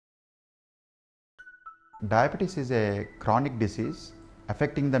Diabetes is a chronic disease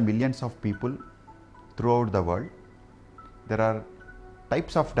affecting the millions of people throughout the world. There are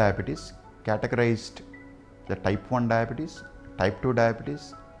types of diabetes categorized: the type 1 diabetes, type 2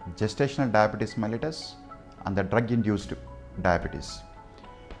 diabetes, gestational diabetes mellitus, and the drug-induced diabetes.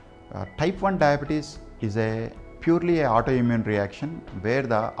 Type 1 diabetes is a purely autoimmune reaction where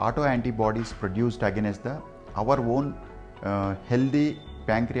the autoantibodies produced against our own healthy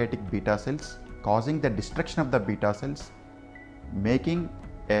pancreatic beta cells, causing the destruction of the beta cells, making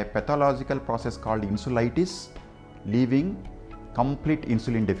a pathological process called insulitis, leaving complete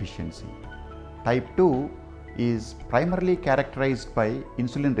insulin deficiency. Type 2 is primarily characterized by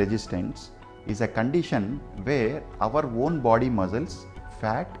insulin resistance, is a condition where our own body muscles,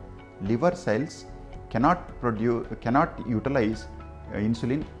 fat, liver cells cannot utilize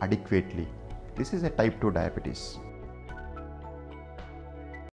insulin adequately. This is a type 2 diabetes.